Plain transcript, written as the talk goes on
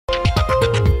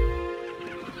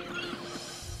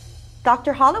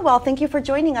Dr. Hollowell, thank you for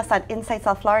joining us on Inside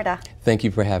South Florida. Thank you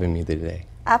for having me today.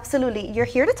 Absolutely. You're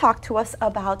here to talk to us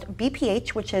about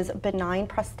BPH, which is benign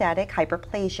prostatic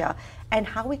hyperplasia, and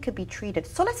how it could be treated.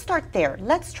 So let's start there.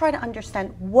 Let's try to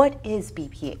understand, what is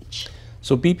BPH?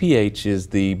 So BPH is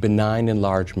the benign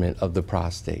enlargement of the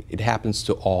prostate. It happens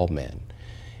to all men.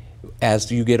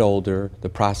 As you get older, the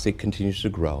prostate continues to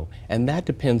grow, and that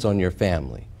depends on your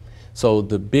family. So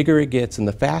the bigger it gets and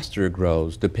the faster it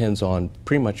grows depends on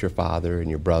pretty much your father and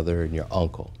your brother and your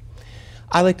uncle.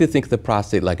 I like to think of the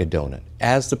prostate like a donut.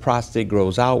 As the prostate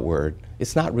grows outward,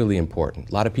 it's not really important.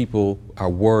 A lot of people are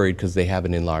worried because they have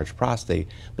an enlarged prostate,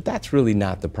 but that's really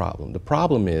not the problem. The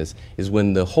problem is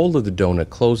when the hole of the donut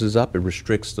closes up, it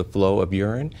restricts the flow of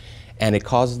urine, and it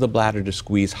causes the bladder to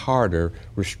squeeze harder,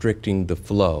 restricting the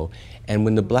flow. And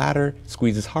when the bladder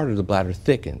squeezes harder, the bladder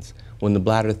thickens. When the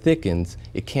bladder thickens,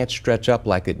 it can't stretch up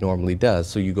like it normally does,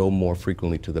 so you go more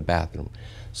frequently to the bathroom.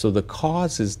 So the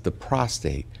cause is the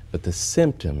prostate, but the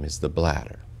symptom is the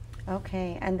bladder.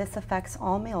 Okay, and this affects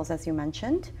all males, as you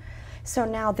mentioned. So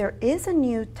now there is a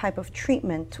new type of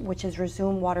treatment, which is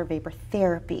Rezum water vapor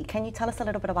therapy. Can you tell us a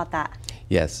little bit about that?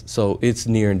 Yes, so it's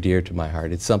near and dear to my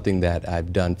heart. It's something that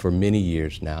I've done for many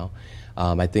years now.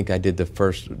 I think I did the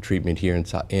first treatment here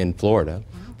in Florida,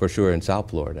 for sure in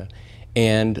South Florida.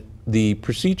 And the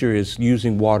procedure is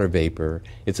using water vapor.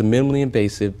 It's a minimally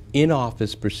invasive,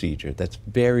 in-office procedure that's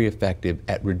very effective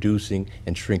at reducing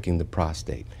and shrinking the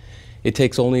prostate. It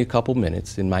takes only a couple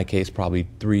minutes, in my case probably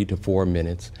 3 to 4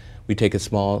 minutes. We take a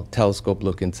small telescope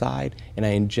look inside, and I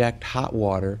inject hot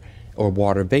water or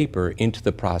water vapor into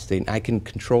the prostate, and I can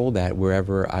control that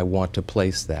wherever I want to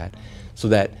place that, so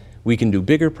that we can do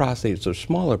bigger prostates or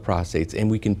smaller prostates, and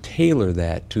we can tailor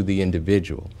that to the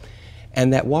individual.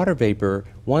 And that water vapor,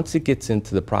 once it gets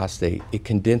into the prostate, it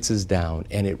condenses down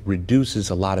and it reduces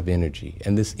a lot of energy.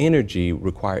 And this energy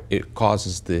it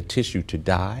causes the tissue to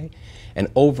die. And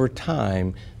over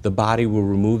time, the body will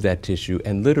remove that tissue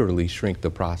and literally shrink the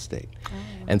prostate. Oh.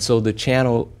 And so the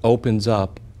channel opens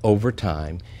up over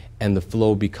time and the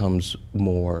flow becomes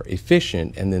more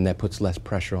efficient, and then that puts less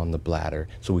pressure on the bladder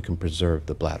so we can preserve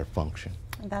the bladder function.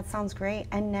 That sounds great.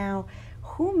 And now,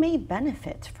 who may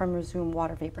benefit from Rezum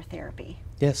water vapor therapy?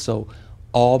 Yes, so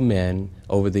all men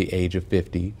over the age of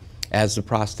 50, as the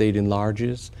prostate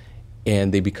enlarges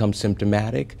and they become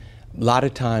symptomatic, a lot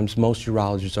of times most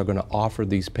urologists are going to offer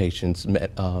these patients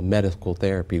medical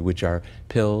therapy, which are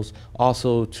pills,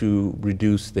 also to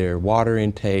reduce their water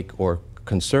intake, or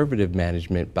conservative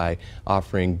management by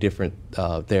offering different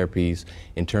therapies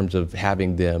in terms of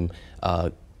having them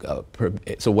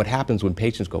so what happens when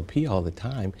patients go pee all the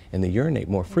time and they urinate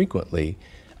more frequently,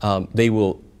 they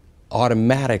will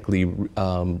automatically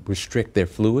restrict their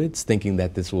fluids, thinking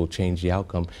that this will change the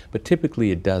outcome, but typically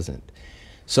it doesn't.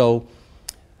 So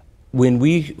when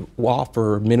we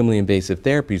offer minimally invasive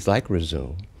therapies like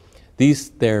Rezum,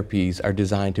 these therapies are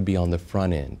designed to be on the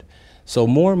front end. So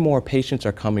more and more patients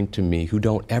are coming to me who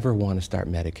don't ever want to start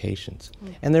medications,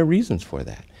 and there are reasons for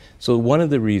that. So one of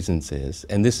the reasons is,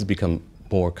 and this has become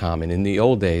more common. In the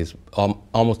old days,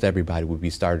 almost everybody would be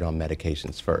started on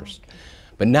medications first.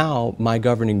 But now, my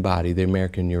governing body, the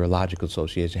American Urological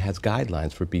Association, has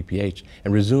guidelines for BPH,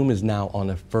 and Rezum is now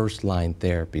on a first-line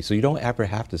therapy. So you don't ever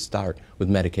have to start with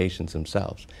medications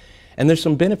themselves. And there's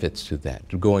some benefits to that,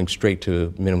 to going straight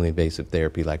to minimally invasive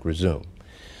therapy like Rezum.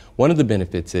 One of the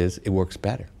benefits is it works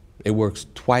better. It works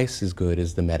twice as good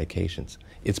as the medications.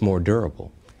 It's more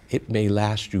durable. It may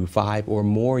last you 5 or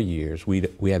more years.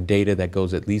 We have data that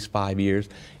goes at least 5 years.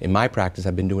 In my practice,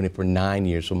 I've been doing it for 9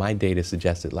 years, so my data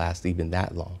suggests it lasts even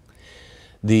that long.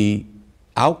 The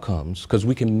outcomes, because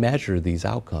we can measure these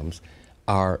outcomes,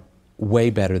 are way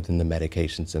better than the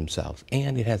medications themselves,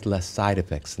 and it has less side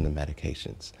effects than the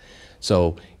medications.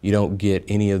 So you don't get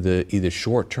any of the either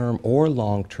short-term or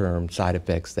long-term side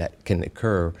effects that can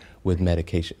occur with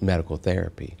medical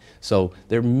therapy. So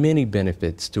there are many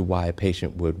benefits to why a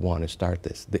patient would want to start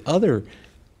this. The other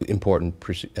important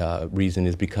reason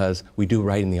is because we do it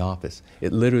right in the office.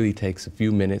 It literally takes a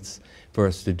few minutes for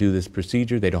us to do this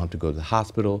procedure. They don't have to go to the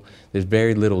hospital. There's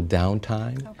very little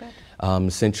downtime. Oh, good.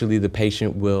 Essentially, the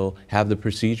patient will have the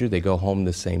procedure. They go home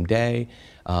the same day.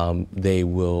 They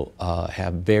will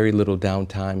have very little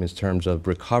downtime in terms of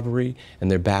recovery, and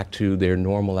they're back to their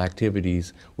normal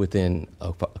activities within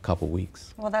a couple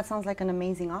weeks. Well, that sounds like an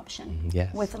amazing option.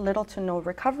 Yes. With little to no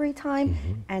recovery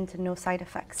time and no side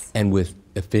effects. And with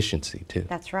efficiency, too.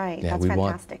 That's right. Yeah, That's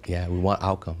fantastic. We want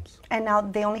outcomes. And now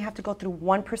they only have to go through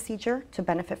one procedure to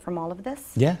benefit from all of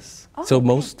this? Yes. Oh, so okay.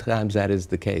 most times that is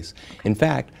the case. In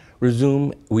fact,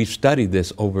 Rezum, we've studied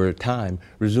this over time.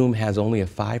 Rezum has only a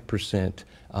 5%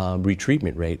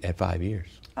 retreatment rate at 5 years.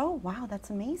 Oh, wow,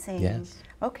 that's amazing. Yes.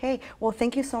 Okay, well,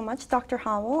 thank you so much, Dr.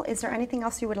 Howell. Is there anything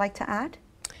else you would like to add?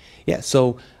 Yeah,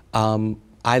 so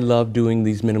I love doing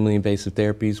these minimally invasive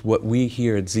therapies. What we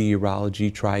here at Z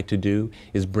Urology try to do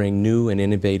is bring new and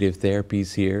innovative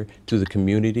therapies here to the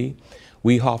community.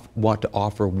 We want to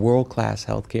offer world-class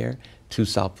healthcare to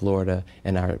South Florida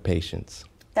and our patients.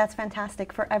 That's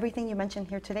fantastic. For everything you mentioned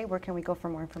here today, where can we go for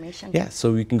more information? Yeah,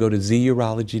 so you can go to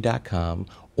zurology.com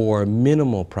or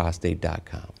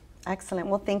minimalprostate.com. Excellent.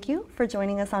 Well, thank you for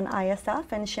joining us on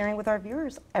ISF and sharing with our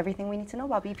viewers everything we need to know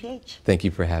about BPH. Thank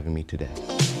you for having me today.